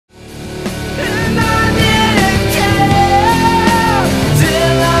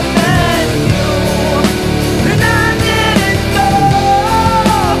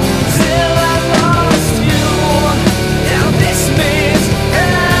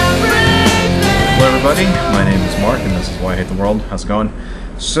everybody, my name is Mark and this is Why I Hate the World. How's it going?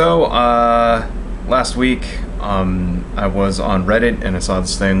 So, last week, I was on Reddit and I saw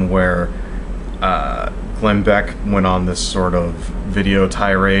this thing where, Glenn Beck went on this sort of video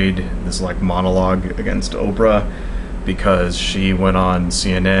tirade, this like monologue against Oprah, because she went on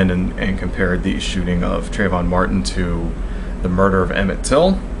CNN and compared the shooting of Trayvon Martin to the murder of Emmitt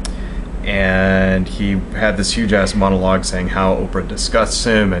Till. And he had this huge-ass monologue saying how Oprah disgusts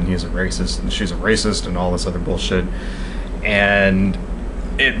him and he's a racist and she's a racist and all this other bullshit. And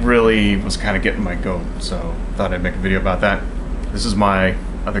it really was kind of getting my goat, so I thought I'd make a video about that. This is my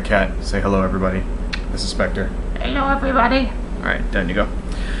other cat. Say hello, everybody. This is Spectre. Hello, everybody. Alright, down you go.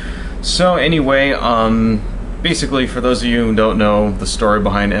 So anyway, basically, for those of you who don't know the story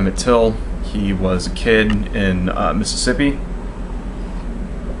behind Emmitt Till, he was a kid in Mississippi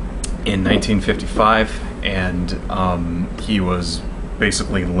in 1955, and he was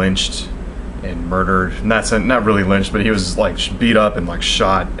basically lynched and murdered. Not really lynched, but he was like beat up and like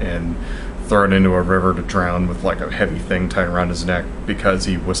shot and thrown into a river to drown with like a heavy thing tied around his neck because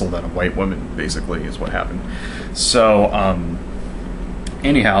he whistled at a white woman, basically, is what happened. So,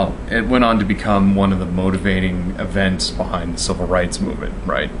 anyhow, it went on to become one of the motivating events behind the civil rights movement,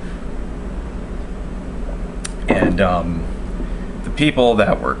 right? And, the people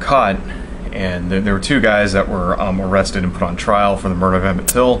that were caught, and there were two guys that were arrested and put on trial for the murder of Emmitt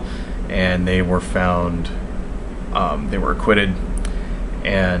Till, and they were found, they were acquitted,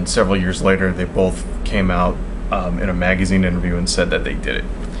 and several years later they both came out in a magazine interview and said that they did it,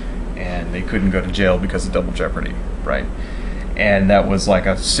 and they couldn't go to jail because of double jeopardy, right? And that was like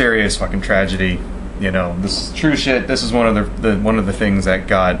a serious fucking tragedy. You know, this is true shit. This is one of the things that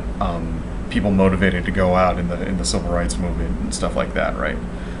got people motivated to go out in the civil rights movement and stuff like that, right?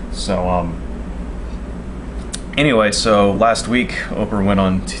 So anyway, so last week Oprah went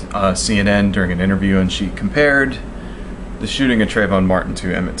on CNN during an interview and she compared the shooting of Trayvon Martin to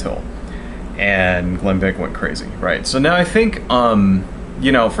Emmitt Till, and Glenn Beck went crazy, right? So now I think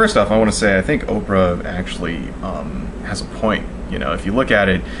you know, first off, I want to say I think Oprah actually has a point. You know, if you look at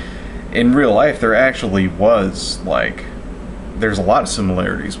it in real life, there actually was like, there's a lot of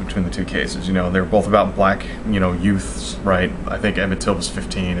similarities between the two cases. You know, they were both about black, you know, youths, right? I think Emmitt Till was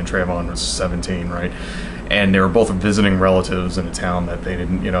 15 and Trayvon was 17, right? And they were both visiting relatives in a town that they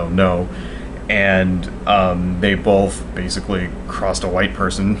didn't, you know. And they both basically crossed a white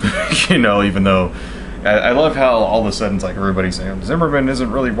person, you know, even though I love how all of a sudden it's like everybody's saying Zimmerman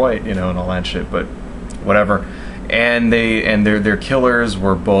isn't really white, you know, and all that shit, but whatever. And their killers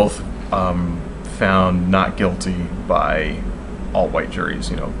were both found not guilty by all white juries,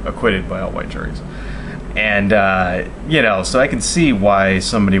 you know, acquitted by all white juries. And you know, so I can see why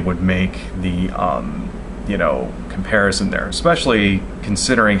somebody would make the you know, comparison there, especially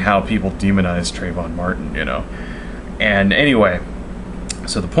considering how people demonize Trayvon Martin, you know. And anyway,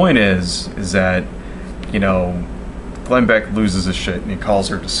 so the point is that, you know, Glenn Beck loses his shit and he calls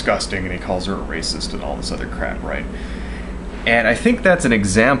her disgusting and he calls her a racist and all this other crap, right? And I think that's an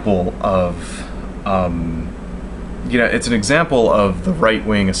example of you know, it's an example of the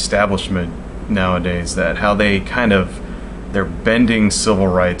right-wing establishment nowadays, that how they kind of, they're bending civil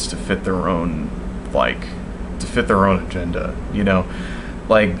rights to fit their own, like, to fit their own agenda, you know?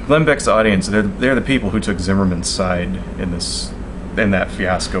 Like, Glenn Beck's audience, they're the people who took Zimmerman's side in that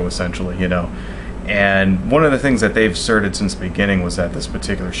fiasco, essentially, you know? And one of the things that they've asserted since the beginning was that this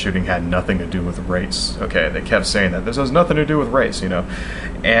particular shooting had nothing to do with race, okay? They kept saying that this has nothing to do with race, you know?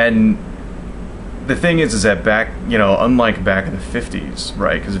 And the thing is that back, you know, unlike back in the 50s,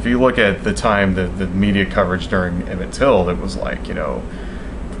 right? Because if you look at the time, the media coverage during Emmitt Till, it was like, you know,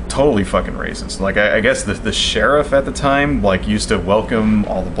 totally fucking racist. Like, I guess the sheriff at the time, like, used to welcome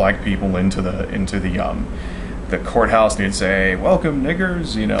all the black people into the courthouse, and he'd say, "Welcome,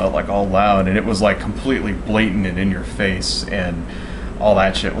 niggers," you know, like all loud, and it was like completely blatant and in your face and all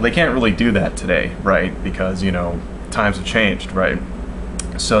that shit. Well, they can't really do that today, right? Because, you know, times have changed, right?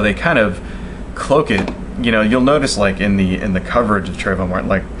 So they kind of cloak it. You know, you'll notice like in the coverage of Trayvon Martin,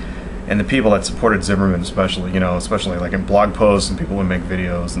 like, and the people that supported Zimmerman, especially, you know, especially like in blog posts and people who make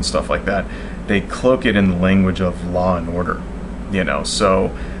videos and stuff like that, they cloak it in the language of law and order, you know.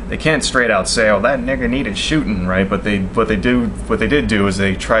 So they can't straight out say, "Oh, that nigga needed shooting," right? But what they did do is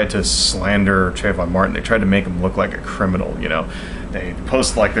they tried to slander Trayvon Martin. They tried to make him look like a criminal, you know. They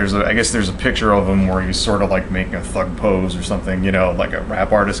post like I guess there's a picture of him where he's sort of like making a thug pose or something, you know, like a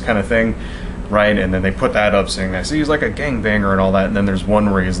rap artist kind of thing, right? And then they put that up saying that, "See, he's like a gangbanger" and all that. And then there's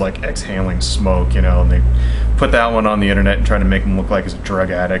one where he's like exhaling smoke, you know, and they put that one on the internet and try to make him look like he's a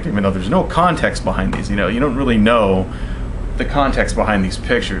drug addict, even though there's no context behind these, you know. You don't really know the context behind these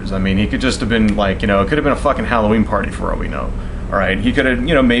pictures. I mean, he could just have been like, you know, it could have been a fucking Halloween party for all we know. All right, he could have,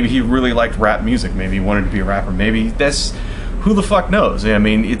 you know, maybe he really liked rap music. Maybe he wanted to be a rapper. Maybe that's, who the fuck knows? I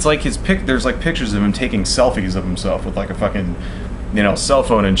mean, it's like his there's like pictures of him taking selfies of himself with like a fucking, you know, cell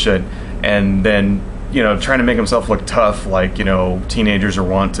phone and shit, and then, you know, trying to make himself look tough, like, you know, teenagers are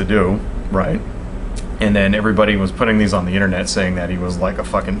wont to do, right? And then everybody was putting these on the internet saying that he was like a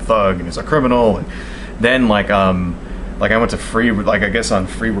fucking thug and he's a criminal. And then like I went to I guess on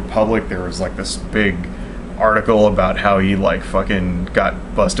Free Republic there was like this big article about how he like fucking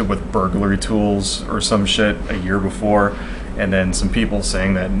got busted with burglary tools or some shit a year before, and then some people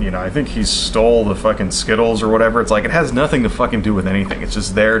saying that, you know, I think he stole the fucking Skittles or whatever. It's like, it has nothing to fucking do with anything. It's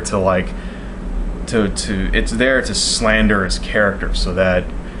just there to like it's there to slander his character so that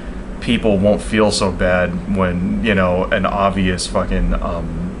people won't feel so bad when, you know, an obvious fucking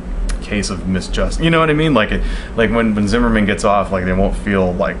case of misjustice, you know what I mean? Like when Zimmerman gets off, like they won't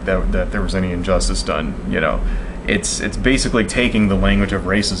feel like that there was any injustice done, you know. It's basically taking the language of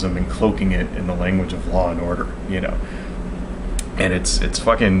racism and cloaking it in the language of law and order, you know. And it's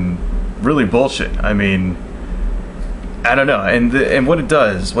fucking really bullshit. I mean, I don't know. And what it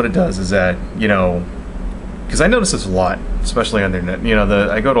does is that, you know, because I notice this a lot, especially on the internet. You know,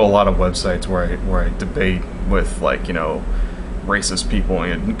 I go to a lot of websites where I debate with, like, you know, racist people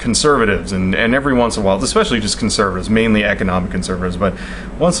and conservatives, and every once in a while, especially just conservatives, mainly economic conservatives, but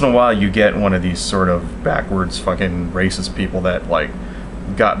once in a while you get one of these sort of backwards fucking racist people that like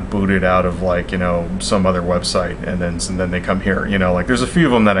got booted out of, like, you know, some other website, and then they come here, you know. Like there's a few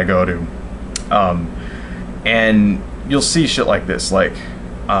of them that I go to, and you'll see shit like this, like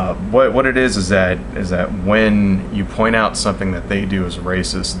what it is that when you point out something that they do as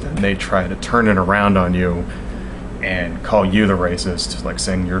racist, then they try to turn it around on you and call you the racist, like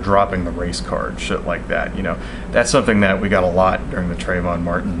saying you're dropping the race card, shit like that, you know. That's something that we got a lot during the Trayvon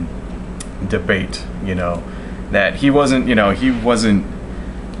Martin debate, you know, that he wasn't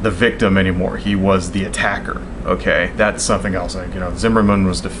the victim anymore, he was the attacker, okay? That's something else. Like, you know, Zimmerman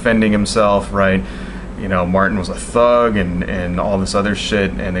was defending himself, right? You know, Martin was a thug and all this other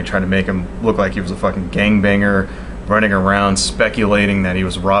shit, and they tried to make him look like he was a fucking gangbanger, running around speculating that he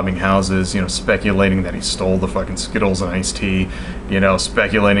was robbing houses, you know, speculating that he stole the fucking Skittles and iced tea, you know,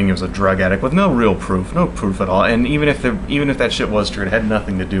 speculating he was a drug addict with no real proof, no proof at all. And even if that shit was true, it had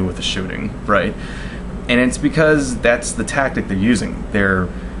nothing to do with the shooting, right? And it's because that's the tactic they're using. They're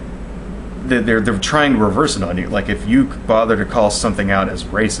trying to reverse it on you. Like, if you bother to call something out as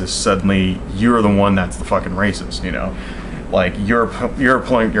racist, suddenly you're the one that's the fucking racist, you know. Like, you're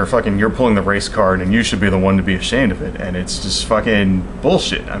pulling the race card, and you should be the one to be ashamed of it. And it's just fucking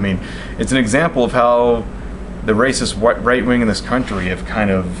bullshit. I mean, it's an example of how the racist right wing in this country have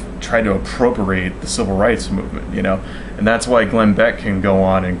kind of tried to appropriate the civil rights movement, you know. And that's why Glenn Beck can go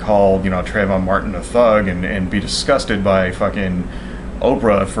on and call, you know, Trayvon Martin a thug and be disgusted by fucking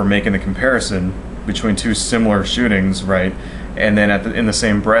Oprah for making the comparison between two similar shootings, right? And then in the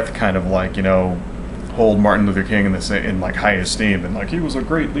same breath, kind of like, you know, hold Martin Luther King in like high esteem, and like he was a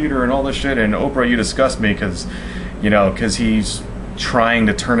great leader and all this shit. And Oprah, you disgust me because he's trying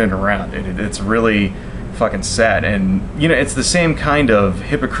to turn it around. It's really fucking sad. And, you know, it's the same kind of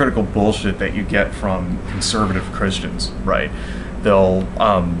hypocritical bullshit that you get from conservative Christians, right? They'll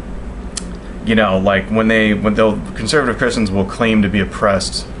you know, like when conservative Christians will claim to be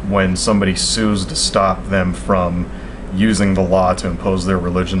oppressed when somebody sues to stop them from using the law to impose their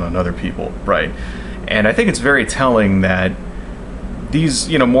religion on other people, right? And I think it's very telling that these,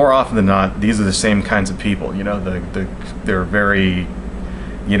 you know, more often than not, these are the same kinds of people. You know, they're very,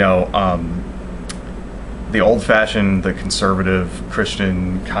 you know, the old-fashioned, the conservative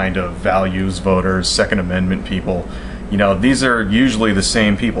Christian kind of values voters, Second Amendment people. You know, these are usually the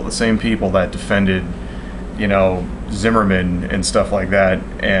same people that defended, you know, Zimmerman and stuff like that,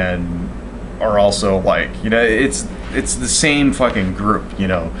 and are also like, you know, it's the same fucking group, you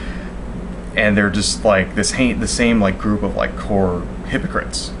know, and they're just like the same like group of like core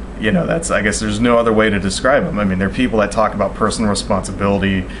hypocrites. You know, I guess there's no other way to describe them. I mean, they're people that talk about personal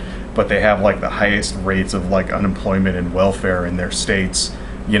responsibility, but they have like the highest rates of like unemployment and welfare in their states,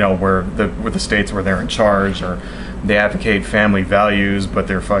 you know, where the states where they're in charge, or they advocate family values, but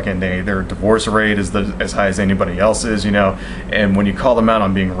their divorce rate is as high as anybody else's, you know. And when you call them out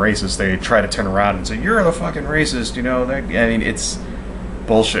on being racist, they try to turn around and say, you're the fucking racist, you know. I mean, it's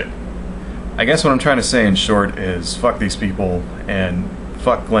bullshit. I guess what I'm trying to say in short is fuck these people, and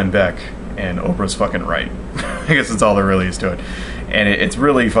fuck Glenn Beck, and Oprah's fucking right. I guess that's all there really is to it. And it's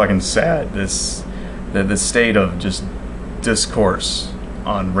really fucking sad, the state of just discourse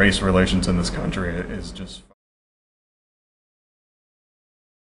on race relations in this country is just